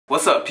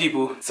What's up,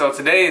 people? So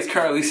today is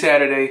currently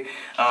Saturday.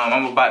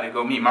 I'm about to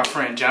go meet my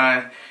friend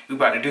John. We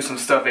about to do some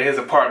stuff at his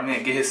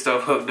apartment, get his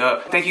stuff hooked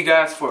up. Thank you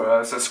guys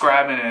for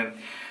subscribing and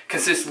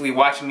consistently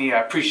watching me.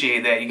 I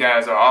appreciate that. You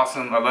guys are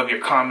awesome. I love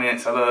your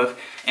comments. I love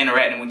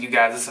interacting with you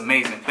guys. It's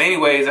amazing. But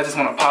anyways, I just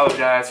want to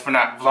apologize for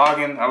not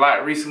vlogging a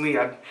lot recently.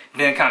 I've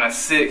been kind of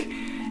sick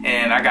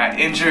and I got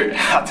injured.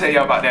 I'll tell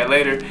y'all about that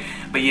later.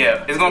 But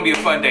yeah, it's gonna be a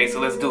fun day,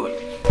 so let's do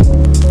it.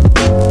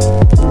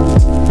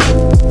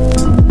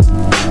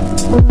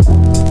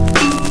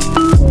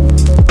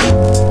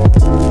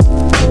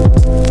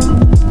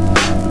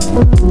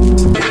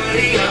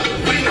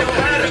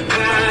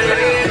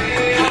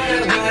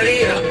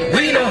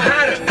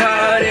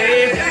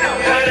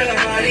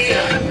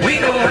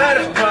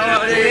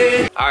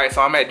 Alright,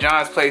 so I'm at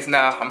John's place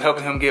now. I'm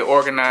helping him get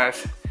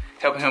organized,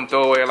 helping him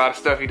throw away a lot of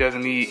stuff he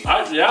doesn't need.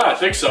 Yeah, I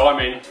think so. I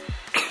mean,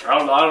 I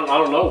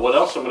don't know what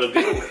else I'm gonna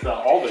do with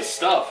all this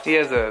stuff. He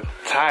has a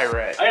tie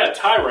rack. I got a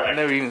tie rack. I've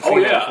never even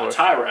seen that before. A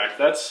tie rack.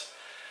 That's,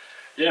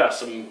 yeah,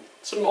 some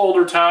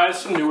older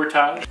ties, some newer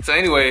ties. So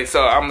anyway,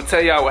 so I'm gonna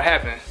tell y'all what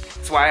happened.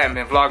 That's why I haven't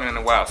been vlogging in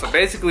a while. So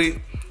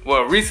basically,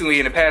 well, recently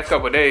in the past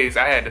couple of days,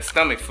 I had the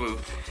stomach flu.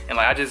 And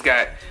like I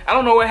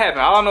don't know what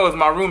happened. All I know is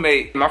my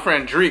roommate, my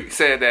friend Dreek,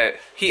 said that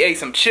he ate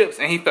some chips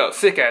and he felt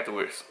sick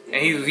afterwards. And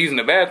he was using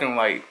the bathroom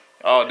like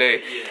all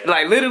day. Yeah.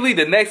 Like literally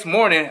the next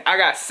morning, I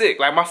got sick.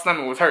 Like my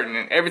stomach was hurting.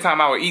 And every time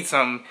I would eat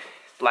something,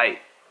 like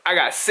I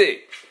got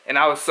sick. And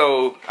I've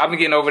been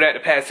getting over that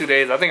the past 2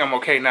 days. I think I'm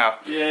okay now.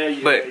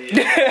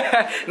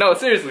 Yeah. No,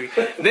 seriously.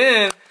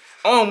 Then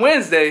on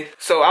Wednesday,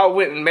 so I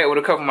went and met with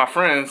a couple of my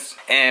friends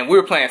and we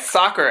were playing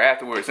soccer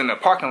afterwards in the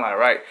parking lot,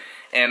 right?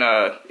 And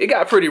it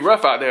got pretty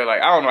rough out there.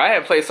 Like, I don't know, I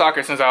hadn't played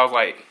soccer since I was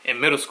like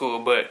in middle school,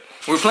 but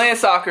we were playing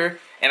soccer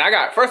and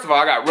first of all,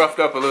 I got roughed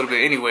up a little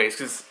bit anyways,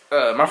 because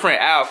my friend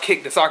Al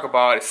kicked the soccer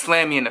ball, it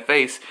slammed me in the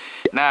face.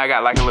 Now I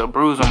got like a little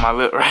bruise on my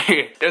lip right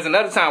here. There's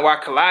another time where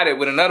I collided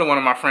with another one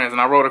of my friends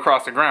and I rolled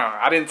across the ground.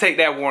 I didn't take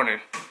that warning,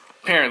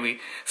 apparently.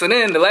 So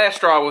then the last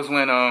straw was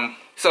when,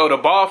 so the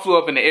ball flew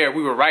up in the air,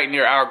 we were right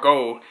near our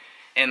goal,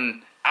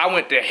 and I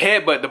went to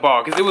headbutt the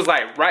ball because it was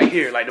like right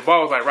here, like the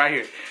ball was like right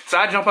here. So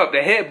I jumped up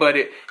to headbutt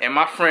it, and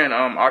my friend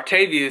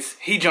Artavius,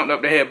 he jumped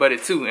up to headbutt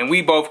it too, and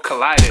we both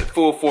collided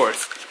full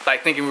force,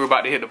 like thinking we were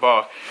about to hit the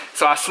ball.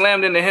 So I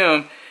slammed into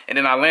him, and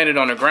then I landed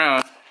on the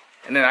ground,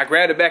 and then I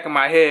grabbed the back of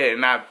my head,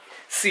 and I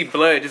see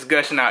blood just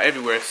gushing out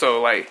everywhere.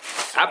 So like,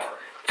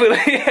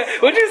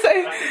 what'd you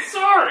say?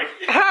 Sorry.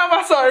 How am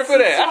I sorry for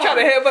that? I tried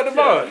to headbutt the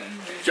ball.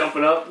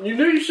 Jumping up. You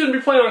knew you shouldn't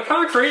be playing on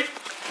concrete.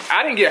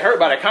 I didn't get hurt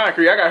by the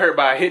concrete. I got hurt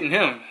by hitting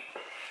him.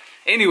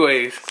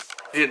 Anyways,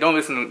 don't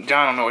listen to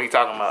John. Don't know what he's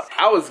talking about.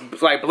 I was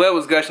like, blood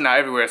was gushing out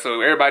everywhere, so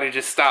everybody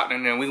just stopped,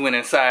 and then we went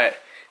inside,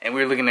 and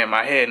we were looking at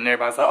my head, and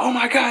everybody's like, "Oh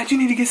my God, you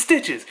need to get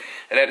stitches."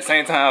 And at the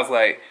same time, I was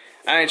like,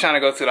 I ain't trying to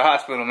go to the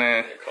hospital,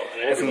 man.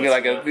 It's gonna be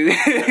like a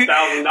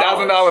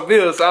 $1,000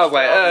 bill. So I was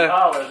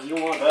like, you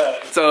want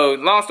that? So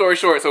long story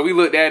short, so we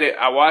looked at it.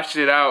 I washed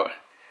it out.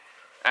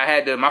 I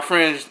had my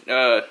friends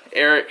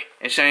Eric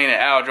and Shane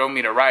and Al drove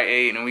me to Rite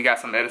Aid, and we got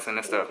some medicine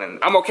and stuff, and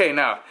I'm okay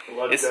now.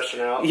 Blood gushing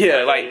out.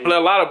 Yeah, like a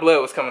lot of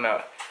blood was coming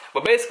out.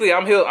 But basically,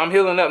 I'm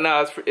healing up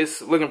now.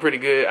 It's looking pretty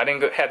good. I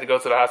didn't have to go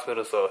to the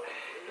hospital, so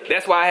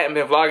that's why I hadn't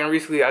been vlogging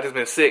recently. I just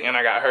been sick and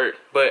I got hurt.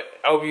 But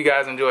I hope you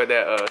guys enjoyed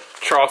that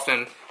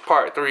Charleston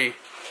part 3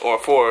 or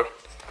 4,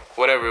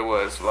 whatever it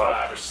was.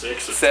 5 or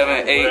 6 or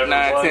 7, 8,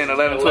 9, 10,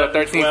 11, 12,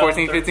 13,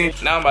 14, 15.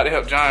 Now I'm about to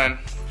help John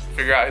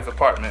figure out his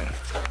apartment.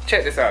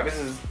 Check this out. This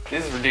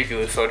is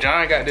ridiculous. So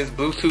John got this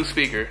Bluetooth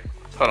speaker.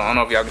 Hold on, I don't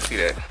know if y'all can see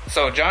that.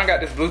 So John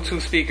got this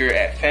Bluetooth speaker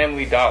at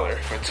Family Dollar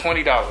for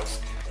 $20.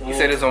 He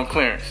said it's on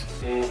clearance.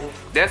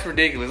 That's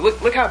ridiculous.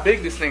 Look how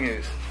big this thing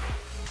is.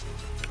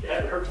 Yeah,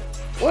 it hurt.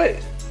 What?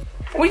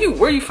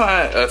 Where you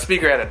find a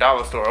speaker at a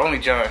dollar store? Only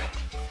John.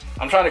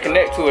 I'm trying to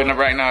connect to it and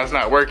right now it's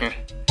not working.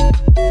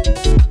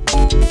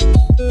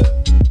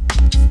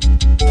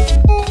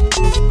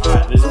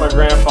 Alright, these are my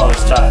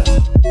grandfather's ties.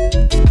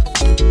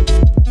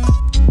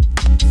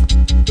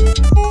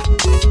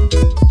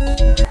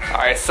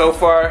 Alright, so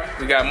far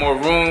we got more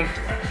room.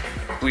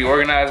 We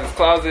organized his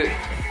closet.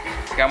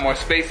 Got more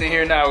space in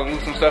here now. We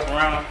moved some stuff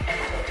around.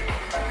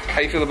 How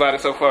you feel about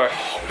it so far?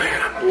 Oh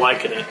man, I'm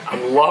liking it.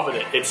 I'm loving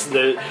it. This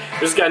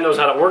guy knows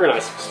how to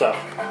organize some stuff.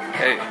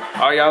 Hey,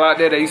 all y'all out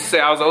there that used to say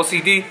I was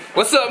OCD,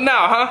 what's up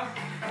now, huh?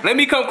 Let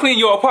me come clean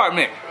your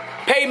apartment.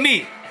 Pay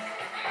me.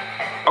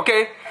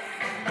 Okay?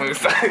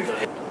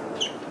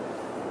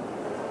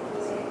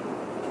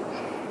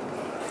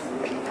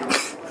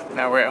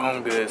 Now we're at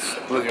Home Goods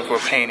looking for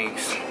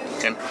paintings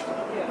and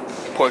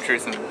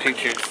portraits and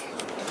pictures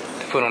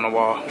to put on the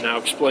wall. Now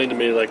explain to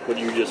me like what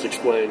you just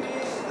explained.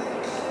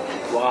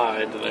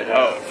 Why do they have?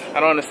 Oh, I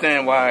don't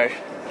understand why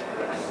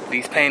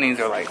these paintings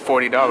are like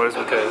 $40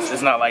 because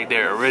it's not like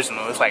they're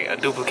original. It's like a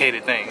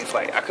duplicated thing. It's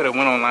like I could have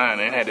went online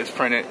and had this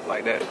printed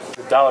like that.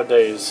 Dollar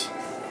Days.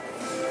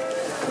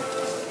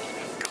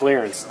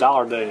 Clearance.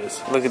 Dollar Days.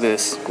 Look at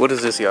this. What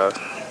is this, y'all?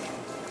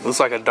 Looks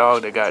like a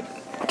dog that got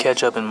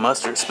ketchup and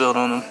mustard spilled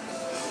on him.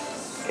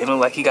 It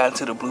looked like he got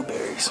into the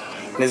blueberries.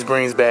 This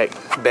brings back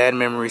bad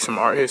memories from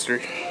art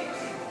history.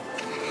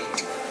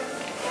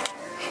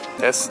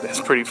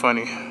 That's pretty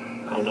funny.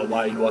 I don't know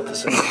why you want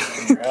this in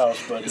your house,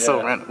 but it's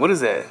so random. What is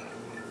that?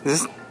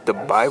 Is this the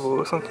Bible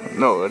or something?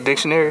 No, a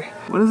dictionary.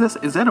 What is this?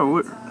 Is that a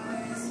what?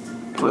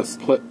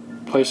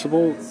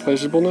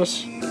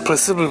 Placeableness?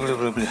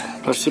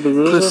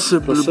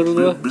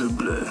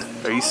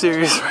 Are you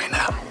serious right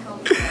now?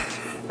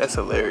 That's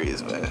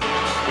hilarious, man.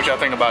 What y'all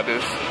think about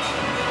this?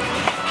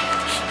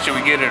 Should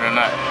we get it or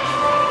not?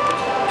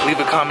 Leave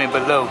a comment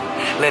below,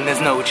 letting us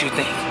know what you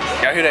think.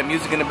 Y'all hear that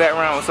music in the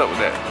background? What's up with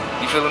that?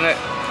 You feeling that?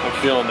 I'm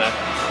feeling that.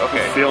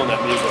 Okay. I'm feeling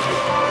that music.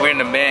 We're in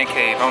the man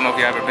cave. I don't know if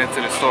y'all ever been to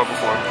the store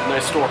before.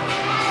 Nice store.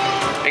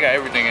 They got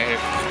everything in here.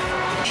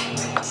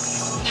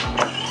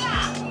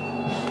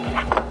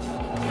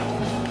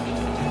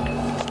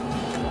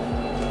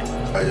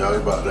 Hey, y'all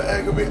about to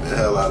aggravate the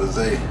hell out of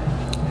Zay.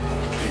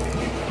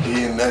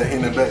 He in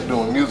the back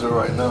doing music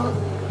right now.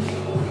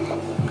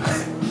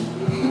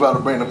 You about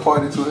to bring the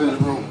party to his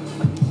room.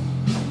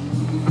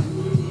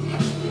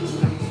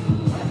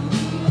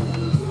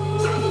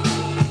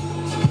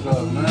 What's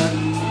up, man?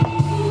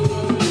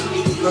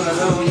 What the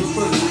hell are you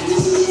putting?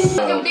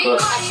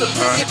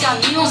 Got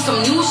me on some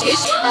new shit.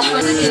 That's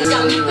when it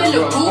got me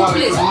feeling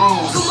ruthless.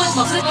 Too much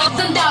my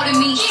done doubted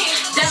me.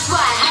 That's why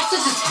I have to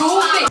just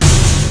prove it.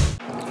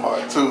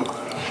 Part 2.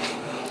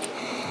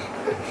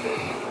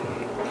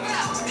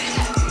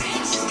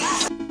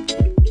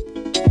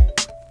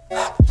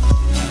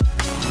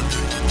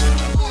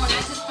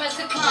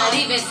 Not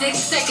even 6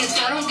 seconds,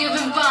 I don't give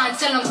him fine.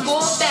 Tell him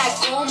fall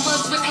back, all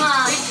must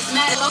recline. It's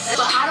mad, but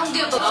I don't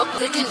give up.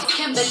 They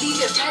can't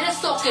believe it, better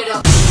soak it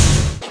up.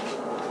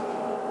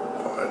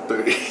 Part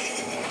 3.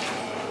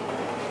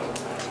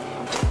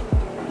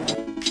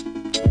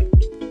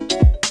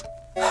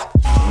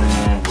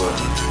 Man, but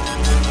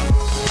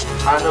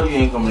I know you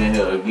ain't coming in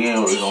here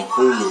again with no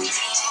food.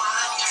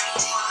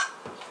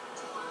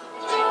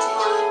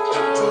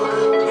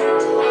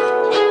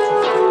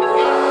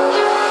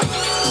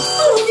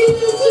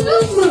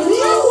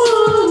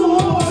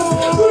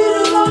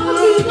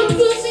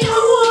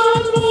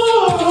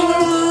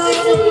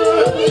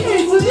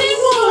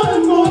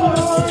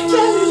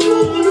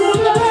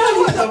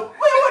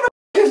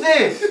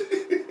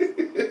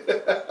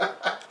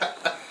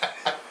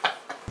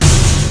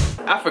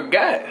 I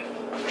forgot.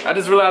 I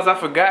just realized I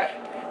forgot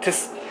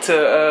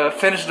to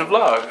finish the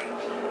vlog.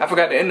 I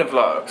forgot to end the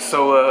vlog.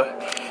 So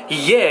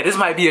yeah, this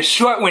might be a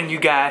short one, you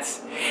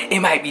guys. It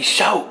might be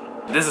short.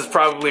 This is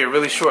probably a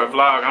really short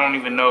vlog. I don't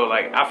even know.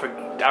 Like I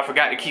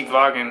forgot to keep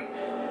vlogging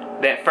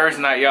that first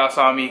night y'all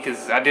saw me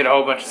because I did a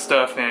whole bunch of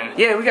stuff, and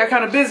yeah, we got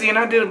kind of busy and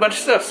I did a bunch of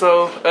stuff.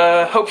 So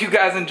hope you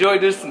guys enjoyed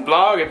this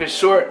vlog. If it's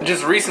short,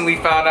 just recently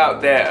found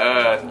out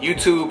that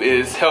YouTube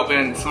is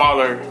helping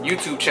smaller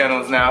YouTube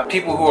channels now.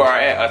 People who are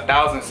at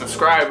 1,000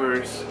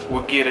 subscribers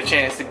will get a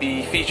chance to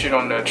be featured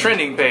on the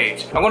trending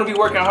page. I'm gonna be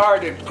working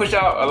hard to push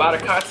out a lot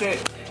of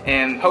content,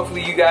 and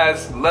hopefully you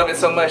guys love it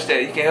so much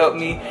that you can help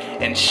me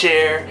and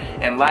share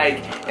and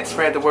like and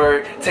spread the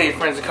word. Tell your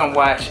friends to come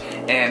watch,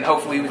 and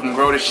hopefully we can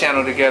grow this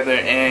channel together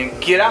and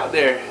get out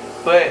there.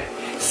 But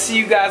see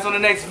you guys on the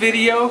next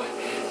video.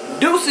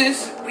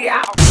 Deuces, we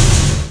out.